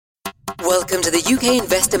Welcome to the UK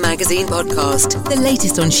Investor Magazine podcast, the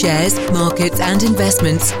latest on shares, markets and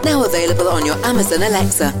investments, now available on your Amazon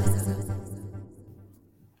Alexa.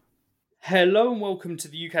 Hello and welcome to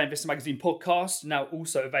the UK Investor Magazine podcast, now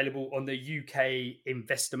also available on the UK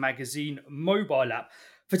Investor Magazine mobile app.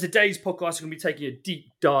 For today's podcast, we're going to be taking a deep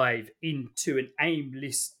dive into an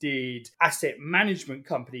AIM-listed asset management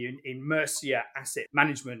company in Mercia Asset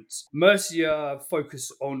Management. Mercia focus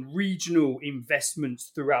on regional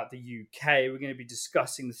investments throughout the UK. We're going to be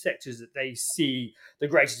discussing the sectors that they see the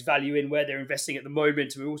greatest value in, where they're investing at the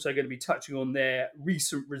moment. And we're also going to be touching on their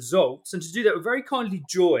recent results. And to do that, we're very kindly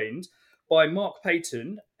joined by Mark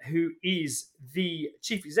Payton, who is the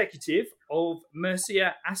Chief Executive of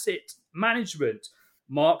Mercia Asset Management.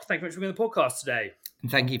 Mark, thank you very much for being on the podcast today.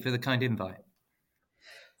 And thank you for the kind invite.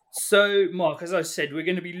 So, Mark, as I said, we're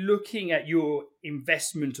going to be looking at your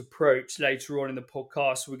investment approach later on in the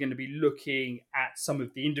podcast. We're going to be looking at some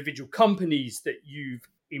of the individual companies that you've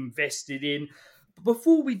invested in. But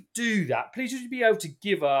before we do that, please would you be able to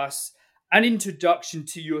give us an introduction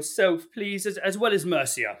to yourself, please, as well as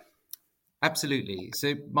Mercia? Absolutely.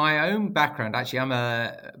 So my own background, actually,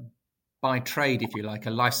 by trade, if you like,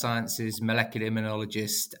 a life sciences molecular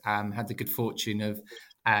immunologist. Had the good fortune of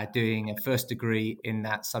doing a first degree in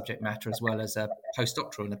that subject matter, as well as a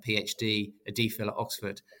postdoctoral and a PhD, a DPhil at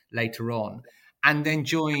Oxford later on, and then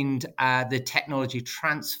joined the technology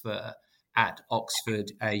transfer at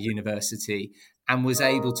Oxford University, and was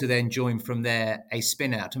able to then join from there a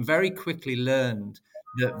spin out, and very quickly learned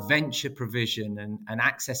that venture provision and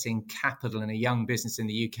accessing capital in a young business in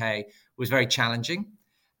the UK was very challenging.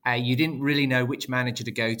 You didn't really know which manager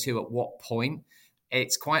to go to at what point.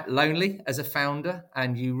 It's quite lonely as a founder,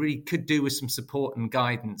 and you really could do with some support and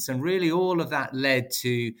guidance. And really all of that led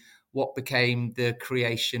to what became the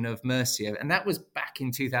creation of Mercia. And that was back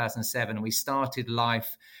in 2007. And we started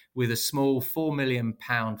life with a small £4 million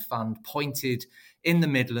fund pointed in the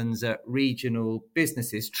Midlands at regional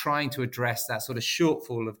businesses, trying to address that sort of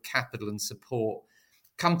shortfall of capital and support.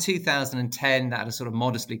 Come 2010, that had sort of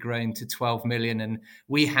modestly grown to 12 million. And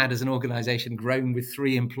we had, as an organization, grown with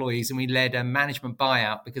 3 employees, and we led a management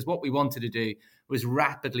buyout because what we wanted to do was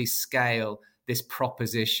rapidly scale this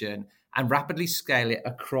proposition and rapidly scale it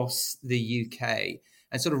across the UK.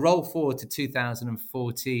 And sort of roll forward to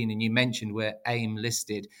 2014, and you mentioned we're AIM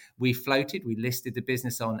listed. We floated, we listed the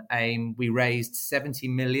business on AIM. We raised 70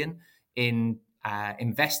 million in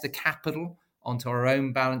investor capital onto our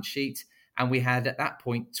own balance sheet. And we had, at that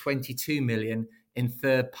point, 22 million in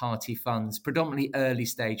third-party funds, predominantly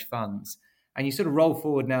early-stage funds. And you sort of roll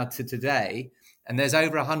forward now to today, and there's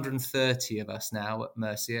over 130 of us now at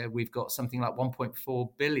Mercia. We've got something like 1.4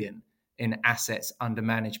 billion in assets under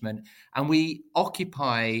management. And we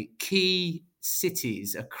occupy key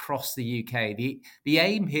cities across the UK. The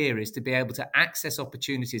aim here is to be able to access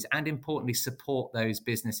opportunities and, importantly, support those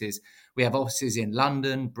businesses. We have offices in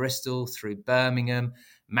London, Bristol, through Birmingham,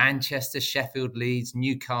 Manchester, Sheffield, Leeds,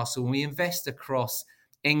 Newcastle. We invest across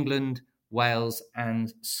England, Wales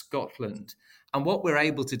and Scotland. And what we're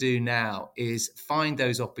able to do now is find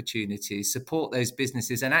those opportunities, support those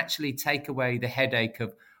businesses, and actually take away the headache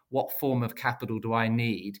of what form of capital do I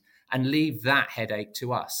need, and leave that headache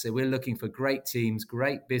to us. So we're looking for great teams,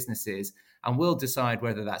 great businesses, and we'll decide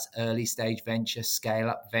whether that's early stage venture, scale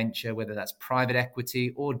up venture, whether that's private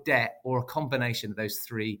equity or debt, or a combination of those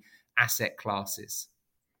 3 asset classes.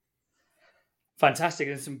 Fantastic.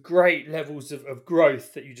 And some great levels of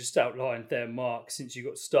growth that you just outlined there, Mark, since you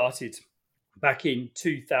got started back in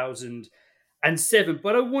 2007.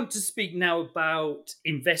 But I want to speak now about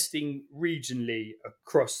investing regionally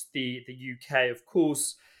across the UK. Of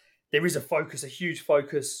course, there is a huge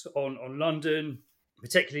focus on London,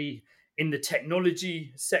 particularly in the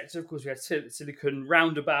technology sector. Of course, we had Silicon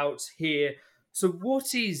Roundabout here. So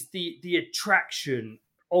what is the attraction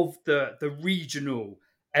of the regional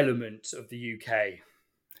element of the UK?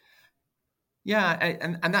 Yeah,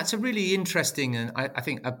 and that's a really interesting and I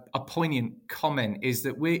think a poignant comment, is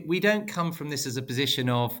that we don't come from this as a position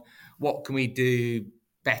of what can we do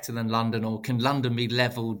better than London, or can London be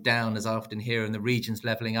leveled down, as I often hear, and the regions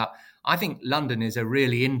leveling up. I think London is a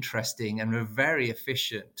really interesting and a very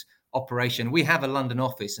efficient operation. We have a London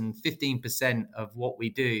office, and 15% of what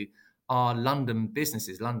we do are London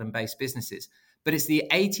businesses, London-based businesses. But it's the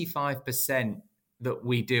 85% that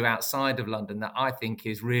we do outside of London that I think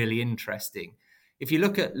is really interesting. If you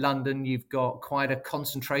look at London, you've got quite a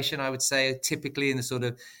concentration, I would say, typically in the sort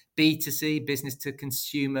of B2C, business to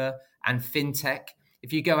consumer and fintech.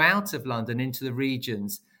 If you go out of London into the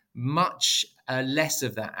regions, much less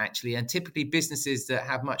of that actually, and typically businesses that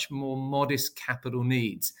have much more modest capital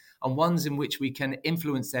needs. and ones in which we can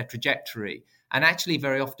influence their trajectory. And actually,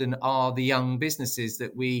 very often are the young businesses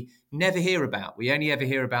that we never hear about. We only ever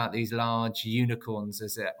hear about these large unicorns,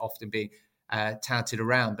 as they're often being touted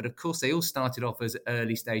around. But of course, they all started off as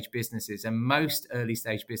early stage businesses, and most early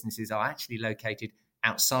stage businesses are actually located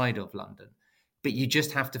outside of London. But you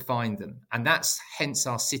just have to find them. And that's hence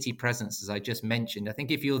our city presence, as I just mentioned. I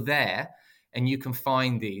think if you're there and you can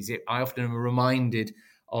find these, I often am reminded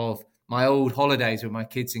of my old holidays with my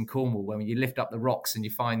kids in Cornwall, when you lift up the rocks and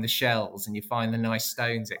you find the shells and you find the nice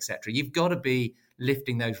stones, etc. You've got to be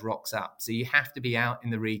lifting those rocks up. So you have to be out in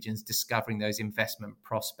the regions discovering those investment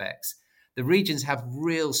prospects. The regions have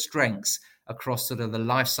real strengths across sort of the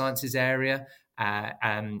life sciences area,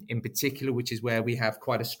 in particular, which is where we have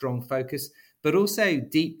quite a strong focus, but also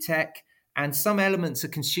deep tech and some elements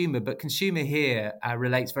of consumer. But consumer here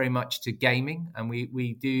relates very much to gaming. And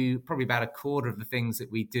we do probably about a quarter of the things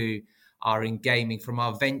that we do are in gaming from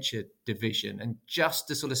our venture division. And just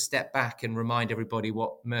to sort of step back and remind everybody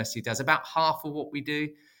what Mercia does, about half of what we do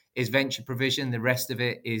is venture provision. The rest of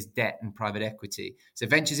it is debt and private equity. So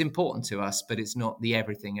venture is important to us, but it's not the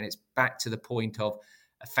everything. And it's back to the point of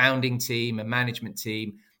a founding team, a management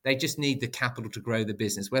team. They just need the capital to grow the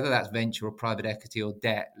business, whether that's venture or private equity or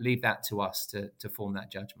debt. Leave that to us to form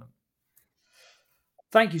that judgment.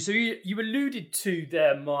 Thank you. So you alluded to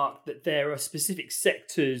there, Mark, that there are specific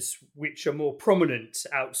sectors which are more prominent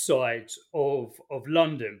outside of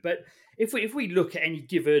London. But if we look at any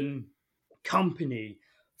given company,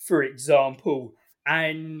 for example,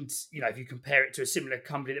 and if you compare it to a similar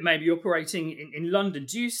company that may be operating in London,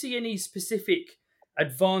 do you see any specific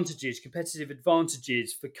advantages, competitive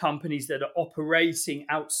advantages for companies that are operating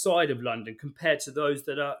outside of London compared to those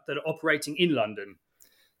that are operating in London?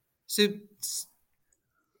 So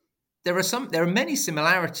there are many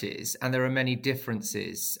similarities and there are many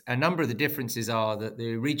differences. A number of the differences are that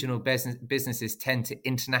the regional businesses tend to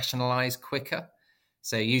internationalize quicker.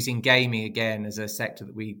 So using gaming again as a sector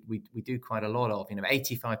that we do quite a lot of,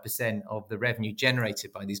 85% of the revenue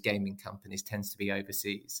generated by these gaming companies tends to be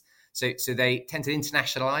overseas. So they tend to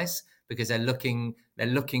internationalize because they're looking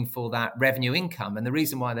for that revenue income. And the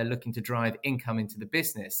reason why they're looking to drive income into the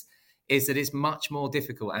business is that it's much more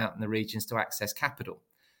difficult out in the regions to access capital.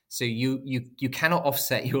 So you cannot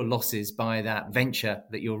offset your losses by that venture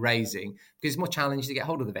that you're raising because it's more challenging to get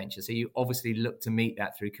hold of the venture. So you obviously look to meet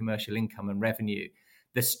that through commercial income and revenue.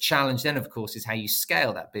 This challenge then, of course, is how you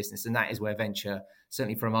scale that business. And that is where venture,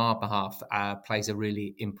 certainly from our behalf, plays a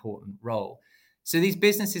really important role. So these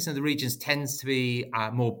businesses in the regions tends to be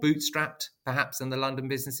more bootstrapped, perhaps, than the London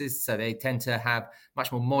businesses. So they tend to have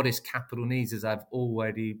much more modest capital needs, as I've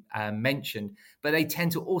already mentioned. But they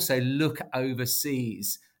tend to also look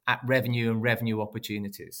overseas at revenue and revenue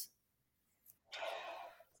opportunities.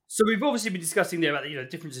 So we've obviously been discussing there about the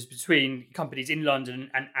differences between companies in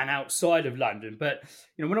London and outside of London. But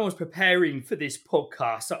when I was preparing for this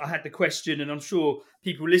podcast, I had the question, and I'm sure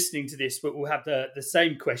people listening to this will have the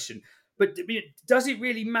same question. But does it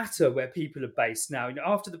really matter where people are based now?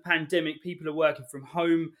 After the pandemic, people are working from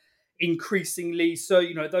home increasingly. So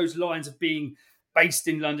those lines of being based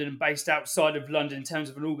in London and based outside of London in terms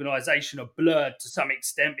of an organisation are blurred to some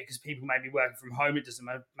extent because people may be working from home. It doesn't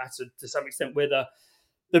matter to some extent whether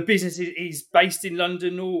the business is based in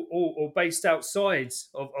London or based outside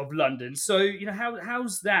of London. So,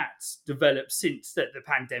 how's that developed since the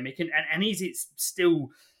pandemic? And is it still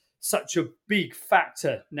such a big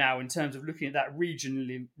factor now in terms of looking at that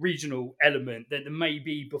regional element that there may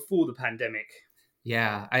be before the pandemic?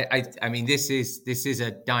 Yeah, I mean, this is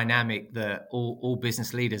a dynamic that all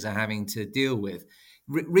business leaders are having to deal with.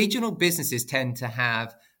 Regional businesses tend to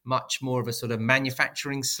have much more of a sort of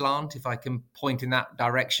manufacturing slant, if I can point in that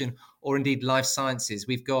direction, or indeed life sciences.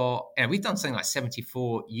 We've done something like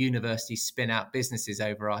 74 university spin-out businesses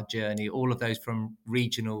over our journey, all of those from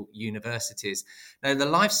regional universities. Now, the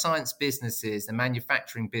life science businesses, the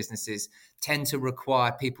manufacturing businesses, tend to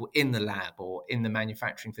require people in the lab or in the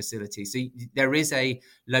manufacturing facility. So there is a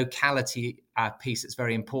locality piece that's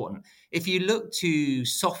very important. If you look to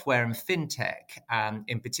software and fintech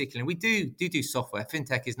in particular, we do software.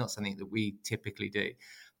 Fintech is not something that we typically do.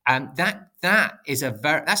 That is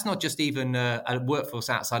that's not just even a workforce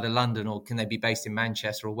outside of London, or can they be based in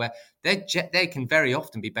Manchester, or where they can very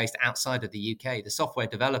often be based outside of the UK. The software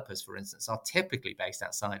developers, for instance, are typically based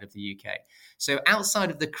outside of the UK. So outside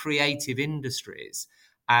of the creative industries,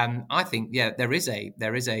 I think there is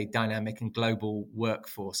a dynamic and global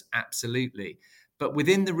workforce, absolutely. But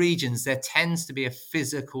within the regions, there tends to be a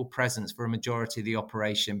physical presence for a majority of the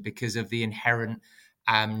operation because of the inherent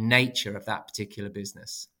nature of that particular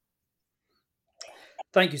business.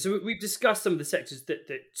 Thank you. So we've discussed some of the sectors that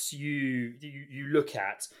you look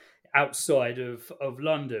at outside of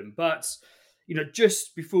London, but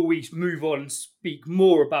just before we move on and speak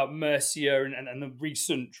more about Mercia and the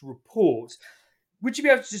recent report, would you be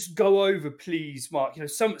able to just go over, please, Mark?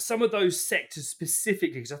 Some of those sectors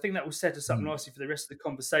specifically, because I think that will set us up Mm. nicely for the rest of the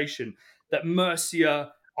conversation. That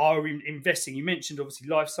Mercia are investing. You mentioned obviously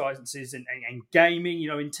life sciences and gaming.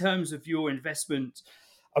 In terms of your investment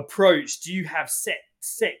approach, do you have set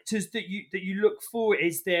sectors that you look for? Are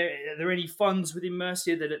there any funds within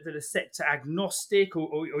Mercia that are sector agnostic,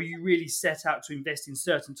 or are you really set out to invest in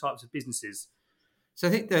certain types of businesses? So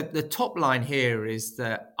I think the top line here is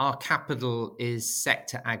that our capital is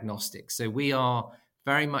sector agnostic. So we are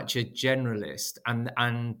very much a generalist, and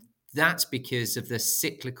that's because of the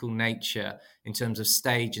cyclical nature in terms of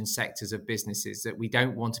stage and sectors of businesses, that we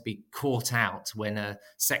don't want to be caught out when a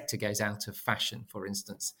sector goes out of fashion, for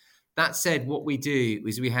instance. That said, what we do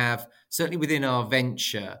is we have, certainly within our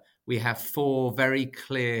venture, we have four very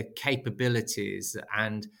clear capabilities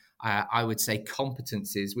and I would say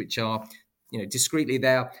competencies, which are, discreetly,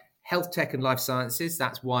 they are health tech and life sciences.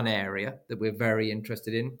 That's one area that we're very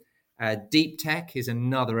interested in. Deep tech is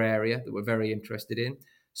another area that we're very interested in.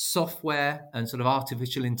 Software and sort of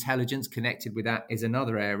artificial intelligence connected with that is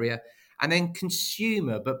another area. And then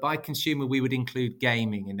consumer, but by consumer, we would include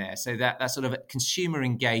gaming in there. So that sort of consumer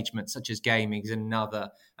engagement, such as gaming, is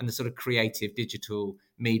another, and the sort of creative digital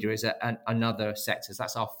media is another sector. So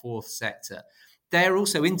that's our fourth sector. They're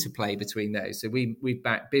also interplay between those. So we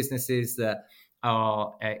back businesses that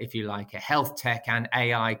are, if you like, a health tech and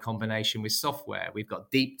AI combination with software. We've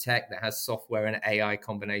got deep tech that has software and AI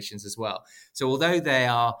combinations as well. So although they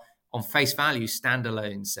are on face value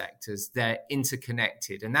standalone sectors, they're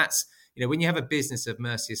interconnected. And that's, when you have a business of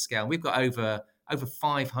Mercia's scale, we've got over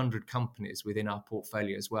 500 companies within our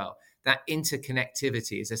portfolio as well. That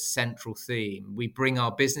interconnectivity is a central theme. We bring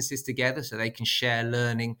our businesses together so they can share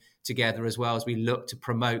learning together, as well as we look to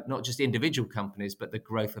promote not just individual companies, but the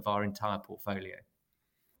growth of our entire portfolio.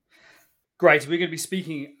 Great. We're going to be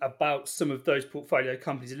speaking about some of those portfolio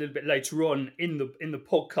companies a little bit later on in the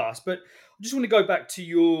podcast. But I just want to go back to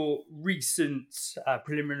your recent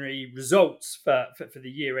preliminary results for the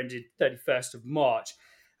year ended 31st of March.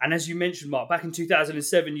 And as you mentioned, Mark, back in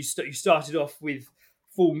 2007, you started off with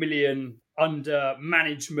 4 million under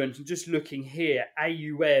management. And just looking here,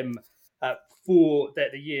 AUM for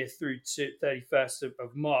the year through to 31st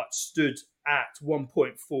of March stood at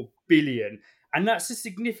 1.4 billion. And that's a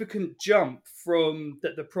significant jump from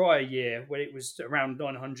the prior year, when it was around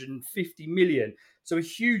 950 million. So a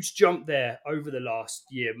huge jump there over the last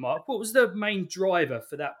year, Mark. What was the main driver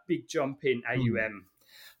for that big jump in AUM?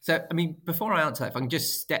 So, before I answer, if I can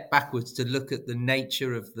just step backwards to look at the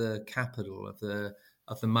nature of the capital, of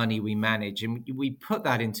the money we manage, and we put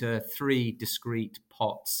that into three discrete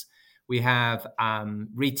pots. We have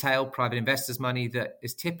retail private investors' money that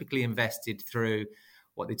is typically invested through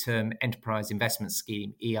what they term enterprise investment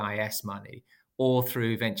scheme, EIS money, or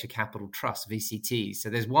through venture capital trusts, VCTs. So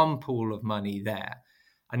there's one pool of money there.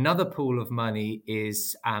 Another pool of money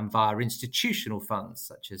is via institutional funds,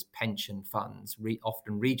 such as pension funds,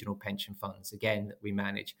 often regional pension funds, again, that we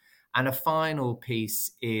manage. And a final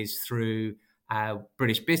piece is through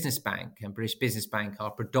British Business Bank. And British Business Bank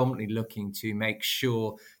are predominantly looking to make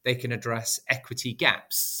sure they can address equity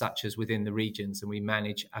gaps, such as within the regions, and we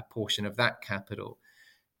manage a portion of that capital.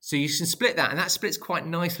 So you can split that, and that splits quite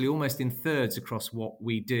nicely, almost in thirds, across what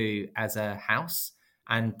we do as a house.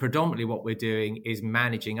 And predominantly what we're doing is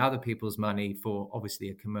managing other people's money for, obviously,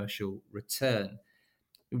 a commercial return.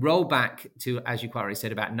 Roll back to, as you quite rightly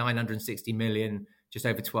said, about 960 million just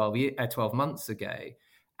over 12 months ago.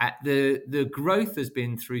 The growth has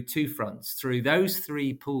been through two fronts, through those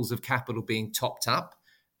three pools of capital being topped up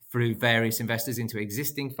through various investors into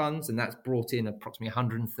existing funds, and that's brought in approximately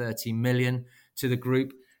 130 million to the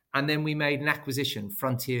group. And then we made an acquisition,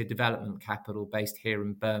 Frontier Development Capital, based here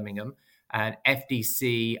in Birmingham. And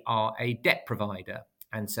FDC are a debt provider,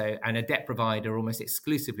 and a debt provider almost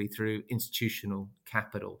exclusively through institutional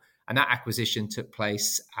capital. And that acquisition took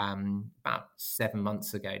place about 7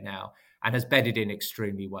 months ago now, and has bedded in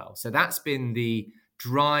extremely well. So that's been the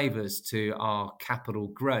drivers to our capital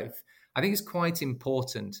growth. I think it's quite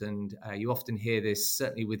important, and you often hear this,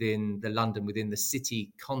 certainly within the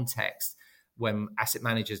city context, when asset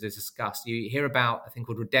managers are discussed. You hear about a thing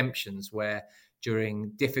called redemptions, where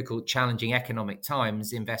during difficult, challenging economic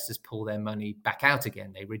times, investors pull their money back out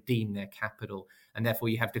again. They redeem their capital, and therefore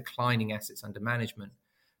you have declining assets under management.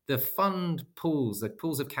 The fund pools, the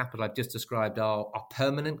pools of capital I've just described are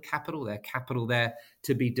permanent capital. They're capital there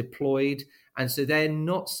to be deployed. And so they're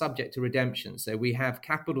not subject to redemption. So we have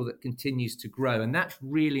capital that continues to grow. And that's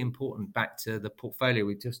really important back to the portfolio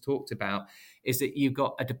we just talked about, is that you've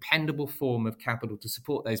got a dependable form of capital to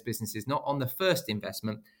support those businesses, not on the first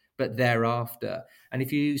investment, but thereafter. And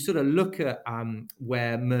if you sort of look at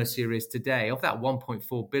where Mercia is today, of that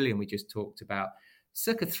 1.4 billion we just talked about,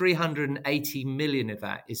 circa 380 million of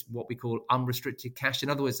that is what we call unrestricted cash. In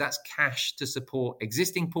other words, that's cash to support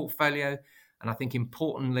existing portfolio, and I think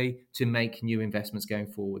importantly, to make new investments going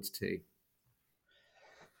forwards too.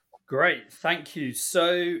 Great, thank you.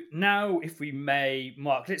 So now, if we may,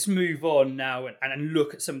 Mark, let's move on now and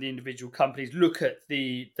look at some of the individual companies, look at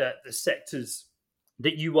the sectors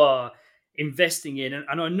that you are investing in.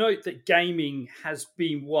 And I note that gaming has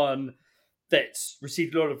been one that's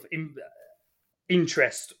received a lot of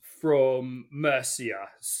interest from Mercia.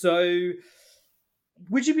 So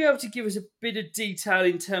would you be able to give us a bit of detail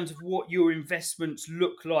in terms of what your investments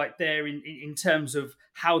look like there in terms of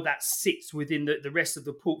how that sits within the rest of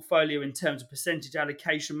the portfolio in terms of percentage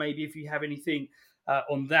allocation? Maybe if you have anything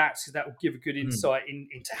on that, so that will give a good insight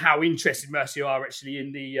into how interested Mercia are actually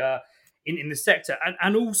in the sector.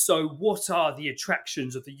 And also, what are the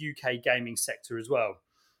attractions of the UK gaming sector as well?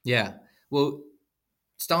 Yeah, well,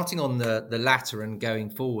 starting on the latter and going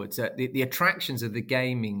forward, so the attractions of the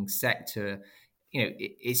gaming sector,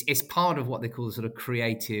 it's part of what they call the sort of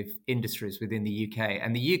creative industries within the UK.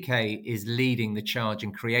 And the UK is leading the charge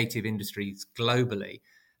in creative industries globally.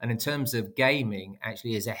 And in terms of gaming,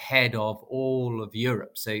 actually is ahead of all of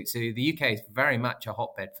Europe. So the UK is very much a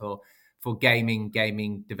hotbed for gaming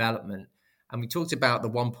development. And we talked about the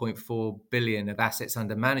 1.4 billion of assets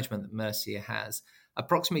under management that Mercia has.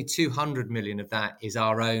 Approximately 200 million of that is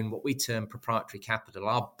our own, what we term proprietary capital,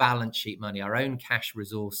 our balance sheet money, our own cash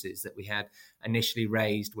resources that we had initially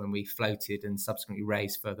raised when we floated and subsequently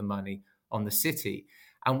raised further money on the city.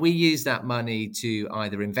 And we use that money to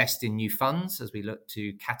either invest in new funds as we look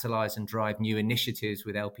to catalyse and drive new initiatives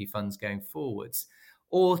with LP funds going forwards,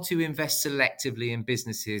 or to invest selectively in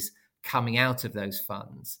businesses coming out of those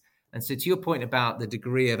funds. And so to your point about the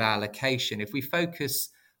degree of allocation, if we focus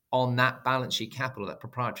on that balance sheet capital, that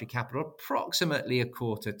proprietary capital, approximately a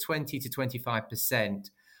quarter, 20 to 25%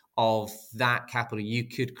 of that capital you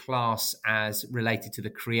could class as related to the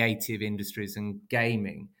creative industries and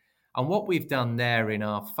gaming. And what we've done there in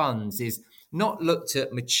our funds is not looked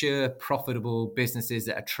at mature, profitable businesses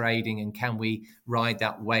that are trading and can we ride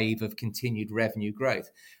that wave of continued revenue growth.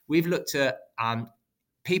 We've looked at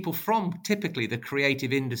people from typically the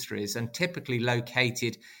creative industries and typically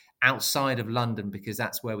located outside of London, because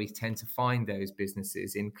that's where we tend to find those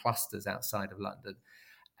businesses in clusters outside of London,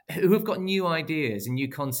 who have got new ideas and new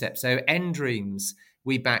concepts. So Endreams,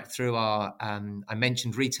 we backed through our, I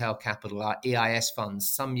mentioned retail capital, our EIS funds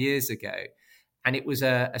some years ago. And it was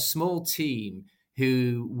a small team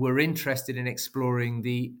who were interested in exploring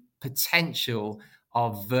the potential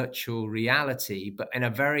of virtual reality, but in a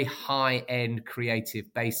very high-end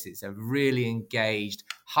creative basis, a really engaged,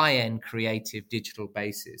 high-end creative digital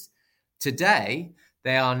basis. Today,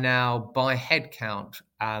 they are now, by headcount,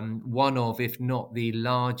 one of, if not the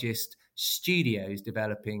largest studios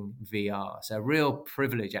developing VR. So a real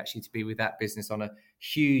privilege, actually, to be with that business on a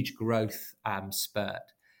huge growth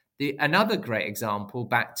spurt. Another great example,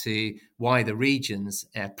 back to why the regions,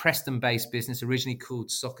 Preston-based business, originally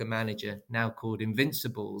called Soccer Manager, now called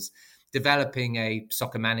Invincibles, developing a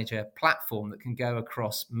soccer manager platform that can go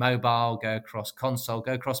across mobile, go across console,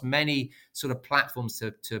 go across many sort of platforms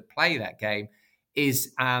to play that game,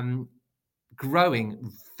 is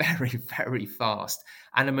growing very, very fast.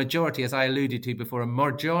 And a majority, as I alluded to before, a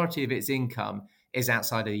majority of its income is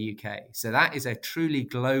outside of the UK. So that is a truly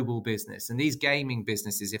global business. And these gaming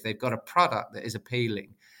businesses, if they've got a product that is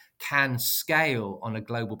appealing, can scale on a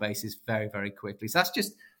global basis very, very quickly. So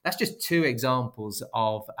that's just two examples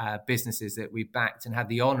of businesses that we backed and had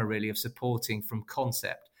the honor really of supporting from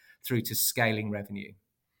concept through to scaling revenue.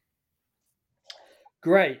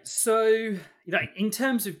 Great. So, in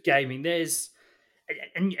terms of gaming, there's,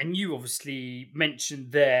 and you obviously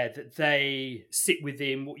mentioned there that they sit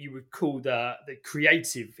within what you would call the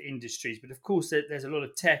creative industries, but of course there's a lot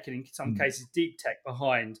of tech and in some cases deep tech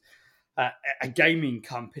behind a gaming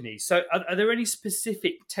company. So are there any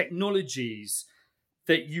specific technologies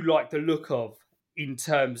that you like the look of in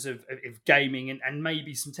terms of gaming, and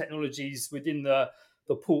maybe some technologies within the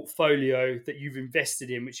portfolio that you've invested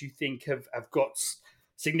in which you think have got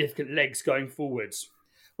significant legs going forwards?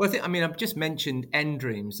 Well, I've just mentioned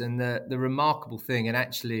Endreams, and the remarkable thing, and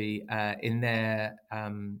actually in their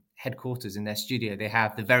headquarters, in their studio, they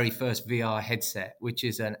have the very first VR headset, which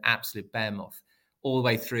is an absolute behemoth, all the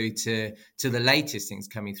way through to the latest things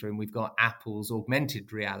coming through. And we've got Apple's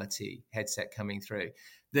augmented reality headset coming through.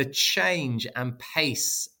 The change and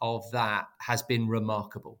pace of that has been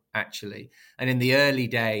remarkable, actually. And in the early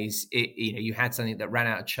days, you had something that ran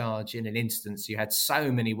out of charge in an instance. You had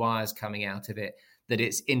so many wires coming out of it that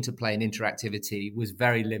its interplay and interactivity was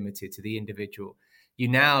very limited to the individual. You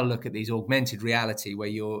now look at these augmented reality where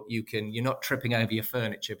you're not tripping over your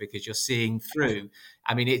furniture because you're seeing through.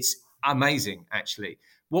 It's amazing, actually.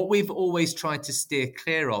 What we've always tried to steer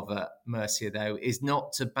clear of at Mercia, though, is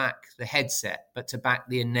not to back the headset, but to back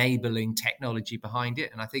the enabling technology behind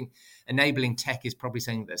it. And I think enabling tech is probably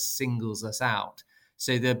something that singles us out.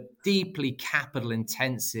 So the deeply capital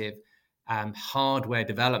intensive hardware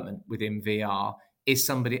development within VR is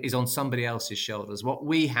on somebody else's shoulders. What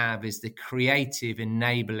we have is the creative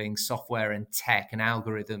enabling software and tech and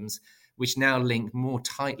algorithms, which now link more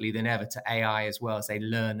tightly than ever to AI as well as they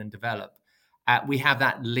learn and develop. We have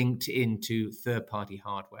that linked into third-party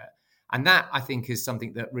hardware. And that, I think, is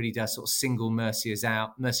something that really does sort of single Mercia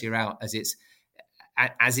out as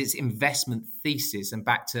its investment thesis. And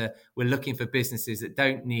back to, we're looking for businesses that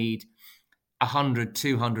don't need 100,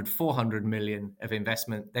 200, 400 million of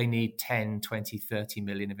investment. They need 10, 20, 30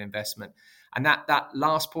 million of investment. And that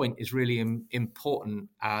last point is really important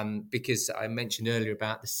because I mentioned earlier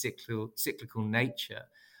about the cyclical nature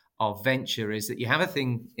of venture, is that you have a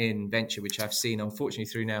thing in venture, which I've seen, unfortunately,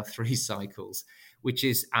 through now 3 cycles, which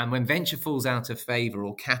is when venture falls out of favor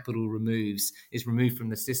or capital is removed from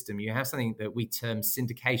the system, you have something that we term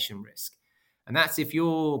syndication risk. And that's if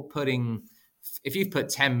you've put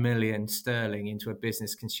 10 million sterling into a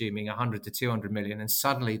business consuming 100 to 200 million, and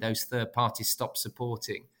suddenly those third parties stop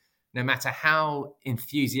supporting, no matter how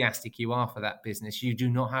enthusiastic you are for that business, you do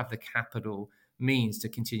not have the capital means to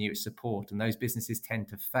continue its support. And those businesses tend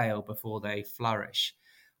to fail before they flourish.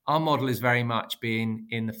 Our model is very much being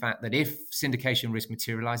in the fact that if syndication risk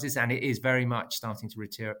materializes, and it is very much starting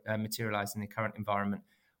to materialize in the current environment,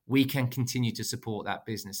 we can continue to support that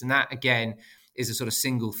business. And that, again, is a sort of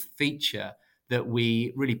single feature that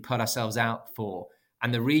we really put ourselves out for.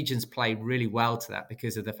 And the regions play really well to that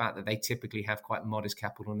because of the fact that they typically have quite modest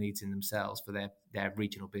capital needs in themselves for their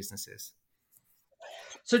regional businesses.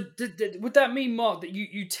 So would that mean, Mark, that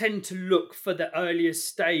you tend to look for the earlier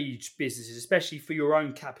stage businesses, especially for your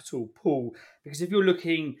own capital pool? Because if you're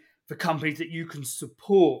looking for companies that you can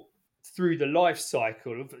support through the life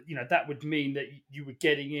cycle, that would mean that you were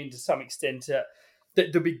getting in to some extent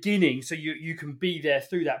at the beginning, so you can be there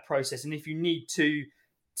through that process. And if you need to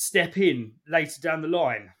step in later down the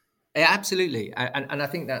line. Yeah, absolutely. And I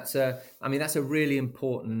think that's a really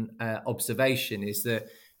important observation, is that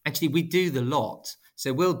actually we do the lot.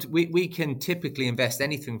 So we can typically invest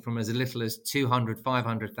anything from as little as 200,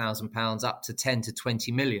 500,000 pounds up to 10 to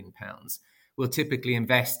 20 million pounds. We'll typically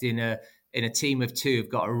invest in a team of 2 who've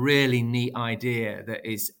got a really neat idea that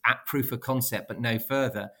is at proof of concept, but no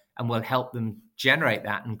further, and we'll help them generate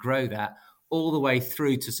that and grow that all the way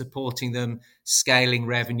through to supporting them, scaling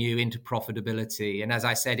revenue into profitability. And as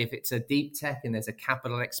I said, if it's a deep tech and there's a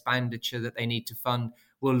capital expenditure that they need to fund,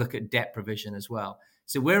 we'll look at debt provision as well.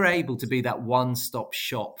 So we're able to be that one-stop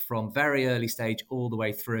shop from very early stage all the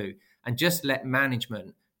way through, and just let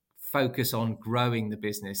management focus on growing the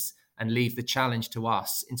business and leave the challenge to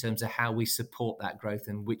us in terms of how we support that growth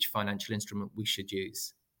and which financial instrument we should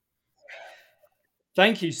use.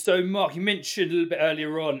 Thank you. So, Mark, you mentioned a little bit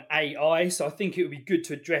earlier on AI. So I think it would be good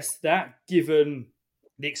to address that, given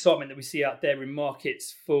the excitement that we see out there in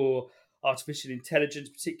markets for artificial intelligence,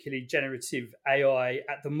 particularly generative AI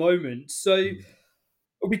at the moment. So it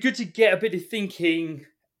would be good to get a bit of thinking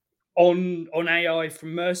on AI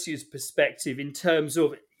from Mercia's perspective, in terms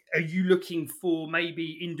of, are you looking for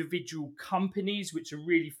maybe individual companies which are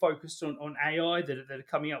really focused on AI that are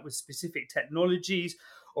coming up with specific technologies?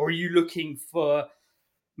 Or are you looking for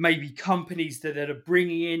maybe companies that are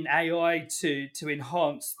bringing in AI to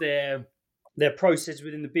enhance their process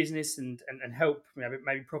within the business and help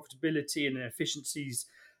maybe profitability and efficiencies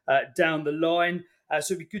down the line?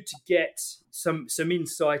 So it'd be good to get some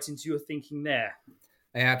insight into your thinking there.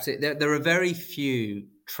 Yeah, absolutely. There are very few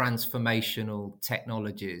transformational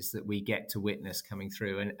technologies that we get to witness coming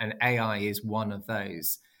through, and AI is one of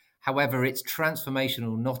those. However, it's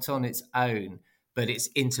transformational not on its own, but its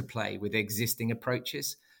interplay with existing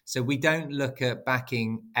approaches. So we don't look at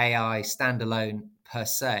backing AI standalone per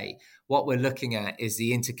se. What we're looking at is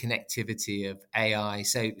the interconnectivity of AI.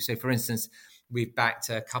 So for instance, we've backed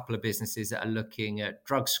a couple of businesses that are looking at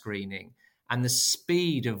drug screening, and the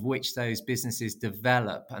speed of which those businesses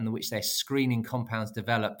develop and which their screening compounds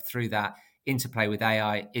develop through that interplay with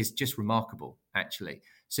AI is just remarkable, actually.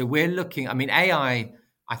 So we're looking, I mean, AI,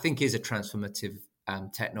 I think, is a transformative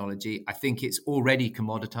technology. I think it's already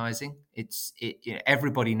commoditizing.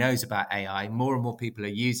 Everybody knows about AI. More and more people are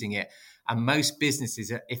using it. And most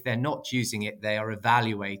businesses, if they're not using it, they are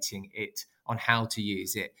evaluating it on how to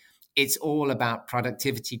use it. It's all about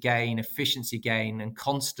productivity gain, efficiency gain, and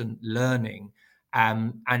constant learning.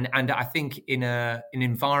 And I think in an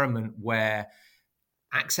environment where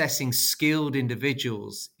accessing skilled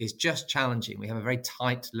individuals is just challenging, we have a very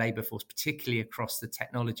tight labor force, particularly across the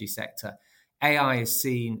technology sector. AI is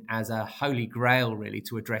seen as a holy grail, really,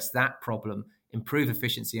 to address that problem, improve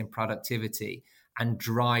efficiency and productivity, and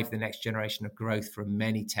drive the next generation of growth for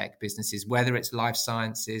many tech businesses, whether it's life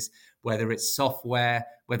sciences, whether it's software,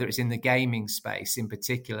 whether it's in the gaming space in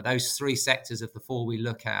particular. Those three sectors of the four we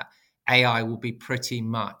look at, AI will be pretty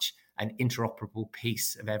much an interoperable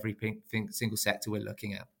piece of every single sector we're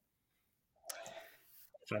looking at.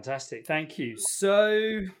 Fantastic. Thank you.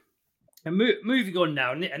 So, and moving on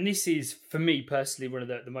now, and this is, for me personally, one of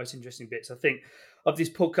the most interesting bits, I think, of this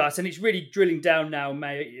podcast. And it's really drilling down now,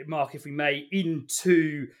 Mark, if we may,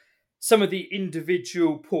 into some of the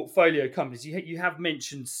individual portfolio companies. You have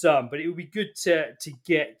mentioned some, but it would be good to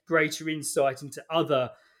get greater insight into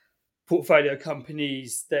other portfolio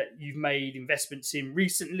companies that you've made investments in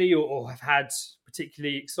recently, or have had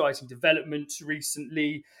particularly exciting developments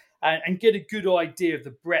recently, and get a good idea of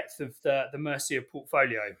the breadth of the Mercia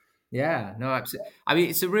portfolio. Yeah, no, absolutely. I mean,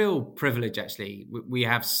 it's a real privilege, actually. We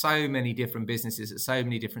have so many different businesses at so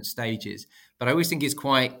many different stages, but I always think it's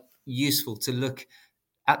quite useful to look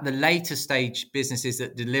at the later stage businesses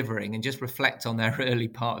that are delivering and just reflect on their early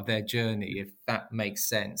part of their journey, if that makes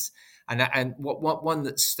sense. And what one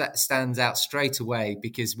that stands out straight away,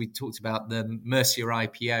 because we talked about the Mercia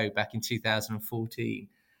IPO back in 2014.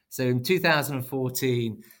 So in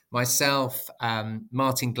 2014, myself,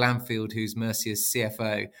 Martin Glanfield, who's Mercia's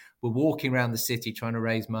CFO, were walking around the city trying to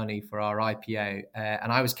raise money for our IPO.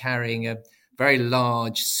 And I was carrying a very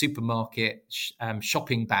large supermarket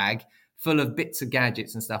shopping bag full of bits of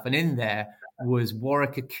gadgets and stuff. And in there was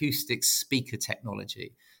Warwick Acoustics speaker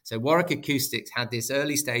technology. So Warwick Acoustics had this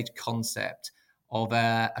early stage concept of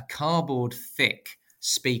a cardboard thick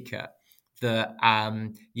speaker that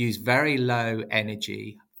used very low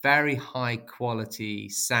energy, very high quality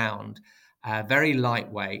sound, very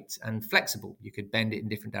lightweight and flexible. You could bend it in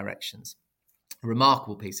different directions. A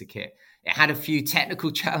remarkable piece of kit. It had a few technical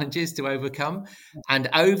challenges to overcome, and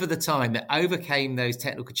over the time it overcame those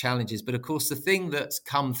technical challenges. But of course, the thing that's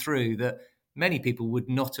come through that many people would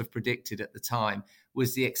not have predicted at the time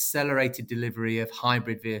was the accelerated delivery of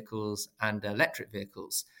hybrid vehicles and electric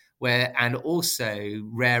vehicles, and also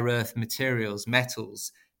rare earth materials,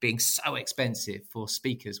 metals, being so expensive for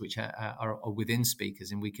speakers, which are within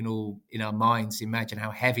speakers. And we can all, in our minds, imagine how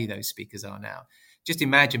heavy those speakers are now. Just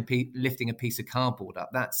imagine lifting a piece of cardboard up.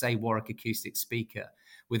 That's a Warwick Acoustic speaker.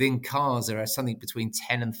 Within cars, there are something between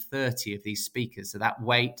 10 and 30 of these speakers. So that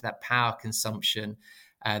weight, that power consumption,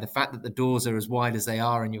 the fact that the doors are as wide as they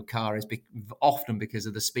are in your car is often because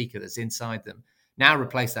of the speaker that's inside them. Now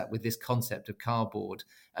replace that with this concept of cardboard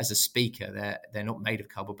as a speaker. They're not made of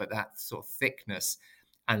cardboard, but that sort of thickness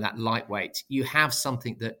and that lightweight. You have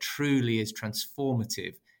something that truly is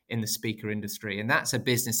transformative in the speaker industry. And that's a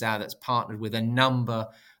business now that's partnered with a number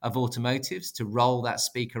of automotives to roll that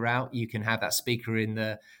speaker out. You can have that speaker in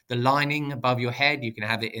the lining above your head. You can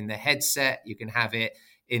have it in the headset. You can have it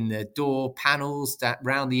in the door panels, that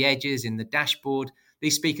round the edges, in the dashboard.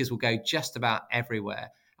 These speakers will go just about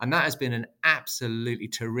everywhere. And that has been an absolutely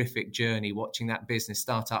terrific journey, watching that business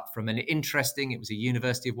start up from it was a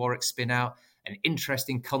University of Warwick spin out, an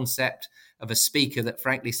interesting concept of a speaker that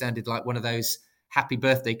frankly sounded like one of those happy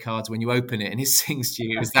birthday cards when you open it and it sings to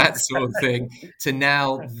you. It was that sort of thing, to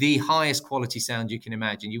now the highest quality sound you can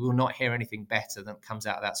imagine. You will not hear anything better than comes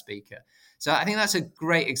out of that speaker. So I think that's a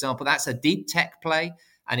great example. That's a deep tech play,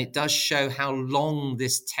 and it does show how long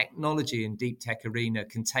this technology and deep tech arena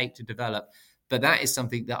can take to develop. But that is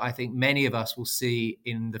something that I think many of us will see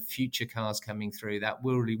in the future cars coming through. That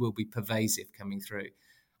really will be pervasive coming through.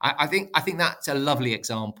 I think that's a lovely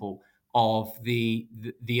example of the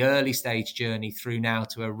early stage journey through now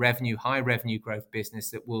to a high revenue growth business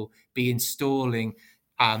that will be installing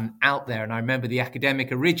out there. And I remember the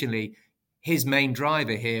academic originally, his main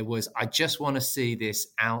driver here was, I just want to see this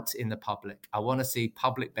out in the public. I want to see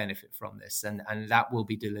public benefit from this, and that will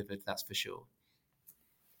be delivered, that's for sure.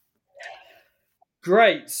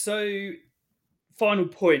 Great. So final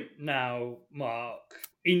point now, Mark,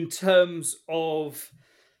 in terms of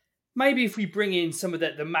maybe if we bring in some of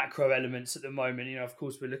the macro elements at the moment, of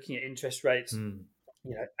course, we're looking at interest rates,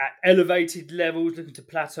 at elevated levels, looking to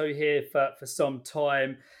plateau here for some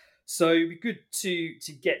time. So it'd be good to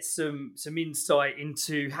get some insight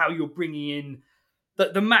into how you're bringing in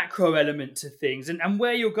the macro element to things, and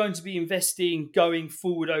where you're going to be investing going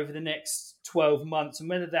forward over the next 12 months, and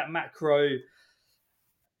whether that macro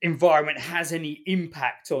environment has any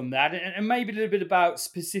impact on that, and maybe a little bit about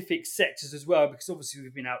specific sectors as well, because obviously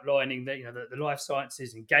we've been outlining that the life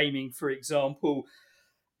sciences and gaming, for example,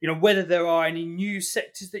 whether there are any new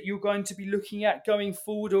sectors that you're going to be looking at going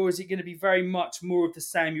forward, or is it going to be very much more of the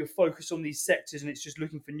same? You're focused on these sectors and it's just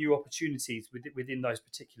looking for new opportunities within those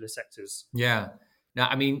particular sectors. Yeah. Now,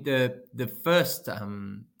 I mean, the first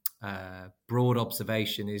broad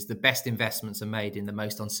observation is the best investments are made in the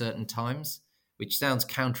most uncertain times, which sounds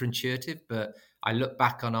counterintuitive, but I look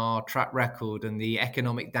back on our track record and the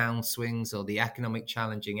economic downswings or the economic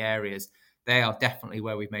challenging areas, they are definitely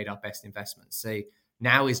where we've made our best investments. So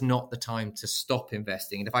now is not the time to stop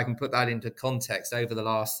investing. And if I can put that into context, over the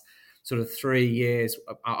last sort of 3 years,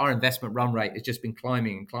 our investment run rate has just been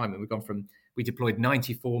climbing and climbing. We deployed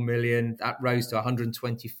 94 million, that rose to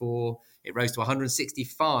 124, it rose to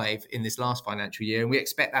 165 in this last financial year, and we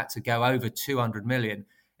expect that to go over 200 million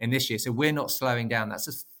in this year. So we're not slowing down. That's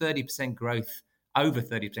a 30% growth, over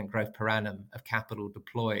 30% growth per annum of capital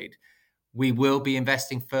deployed. We will be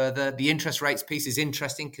investing further. The interest rates piece is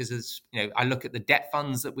interesting because, as I look at the debt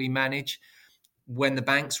funds that we manage, when the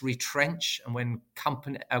banks retrench and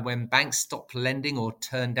when banks stop lending or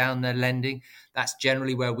turn down their lending, that's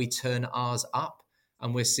generally where we turn ours up.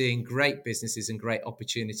 And we're seeing great businesses and great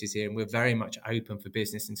opportunities here. And we're very much open for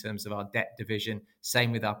business in terms of our debt division.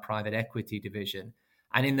 Same with our private equity division.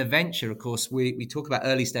 And in the venture, of course, we talk about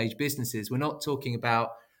early stage businesses. We're not talking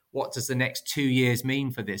about what does the next 2 years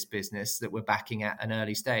mean for this business that we're backing at an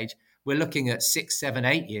early stage. We're looking at 6, 7,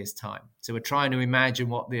 8 years' time. So we're trying to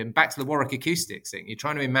imagine back to the Warwick Acoustics thing, you're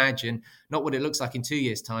trying to imagine not what it looks like in 2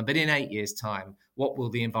 years' time, but in 8 years' time, what will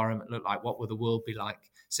the environment look like? What will the world be like?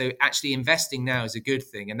 So actually investing now is a good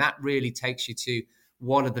thing. And that really takes you to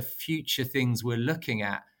what are the future things we're looking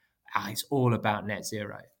at. It's all about net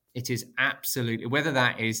zero. It is absolutely, whether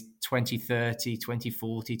that is 2030,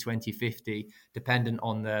 2040, 2050, dependent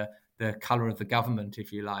on the colour of the government,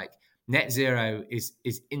 if you like. Net zero is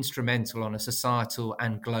instrumental on a societal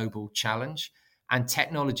and global challenge. And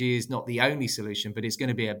technology is not the only solution, but it's going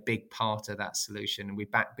to be a big part of that solution. And we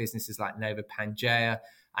back businesses like Nova Pangea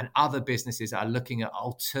and other businesses that are looking at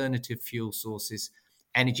alternative fuel sources.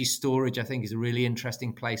 Energy storage, I think, is a really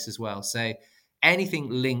interesting place as well. So anything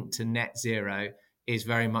linked to net zero is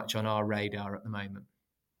very much on our radar at the moment.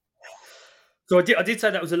 So I did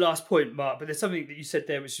say that was the last point, Mark, but there's something that you said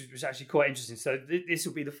there which was actually quite interesting. So this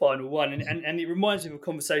will be the final one. And it reminds me of a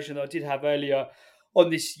conversation that I did have earlier on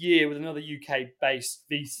this year with another UK-based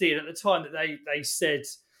VC. And at the time that they said,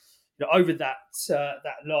 over that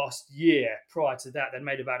last year, prior to that, they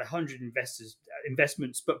made about 100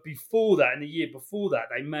 investments. But before that, in the year before that,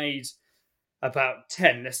 they made about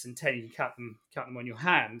 10, less than 10. You can count them on your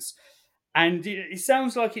hands. And it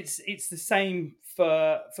sounds like it's the same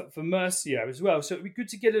for Mercia as well. So it'd be good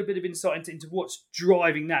to get a little bit of insight into what's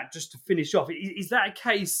driving that, just to finish off. Is that a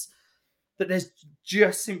case that there's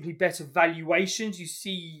just simply better valuations? You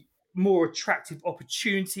see more attractive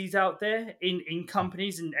opportunities out there in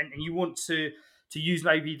companies, and you want to use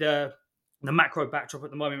maybe the macro backdrop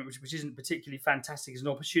at the moment, which isn't particularly fantastic, as an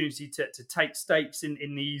opportunity to take stakes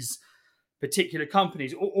in these particular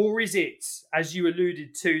companies, or is it, as you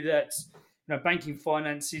alluded to, that banking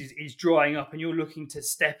finance is drying up and you're looking to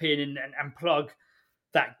step in and plug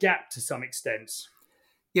that gap to some extent?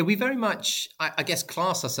 Yeah, we very much, I guess,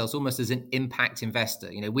 class ourselves almost as an impact investor.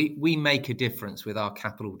 We make a difference with our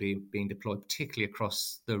capital being deployed, particularly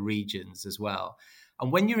across the regions as well.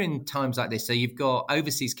 And when you're in times like this, so you've got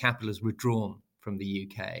overseas capital has withdrawn from the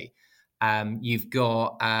UK. You've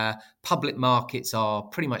got public markets are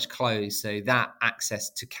pretty much closed, so that access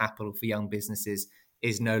to capital for young businesses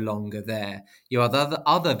is no longer there. You have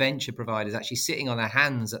other venture providers actually sitting on their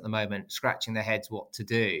hands at the moment, scratching their heads what to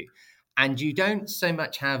do. And you don't so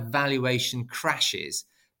much have valuation crashes,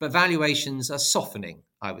 but valuations are softening,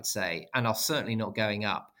 I would say, and are certainly not going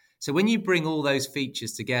up. So when you bring all those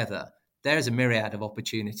features together, there's a myriad of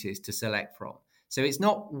opportunities to select from. So it's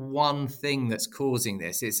not one thing that's causing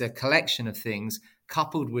this. It's a collection of things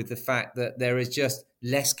coupled with the fact that there is just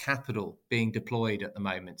less capital being deployed at the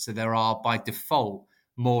moment. So there are, by default,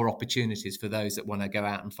 more opportunities for those that want to go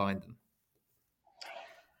out and find them.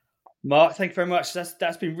 Mark, thank you very much.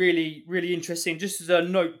 That's been really, really interesting. Just as a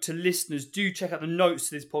note to listeners, do check out the notes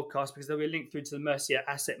to this podcast because there'll be a link through to the Mercia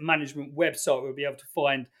Asset Management website where we'll be able to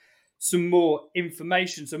find some more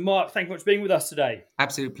information. So, Mark, thank you much for being with us today.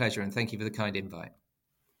 Absolute pleasure, and thank you for the kind invite.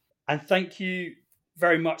 And thank you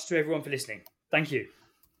very much to everyone for listening. Thank you.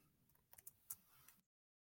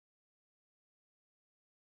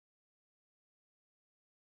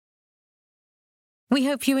 We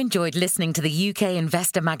hope you enjoyed listening to the UK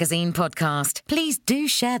Investor Magazine podcast. Please do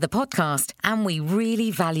share the podcast, and we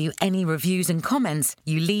really value any reviews and comments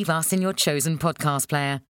you leave us in your chosen podcast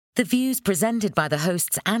player. The views presented by the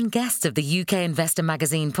hosts and guests of the UK Investor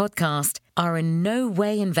Magazine podcast are in no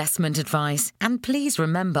way investment advice, and please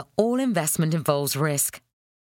remember all investment involves risk.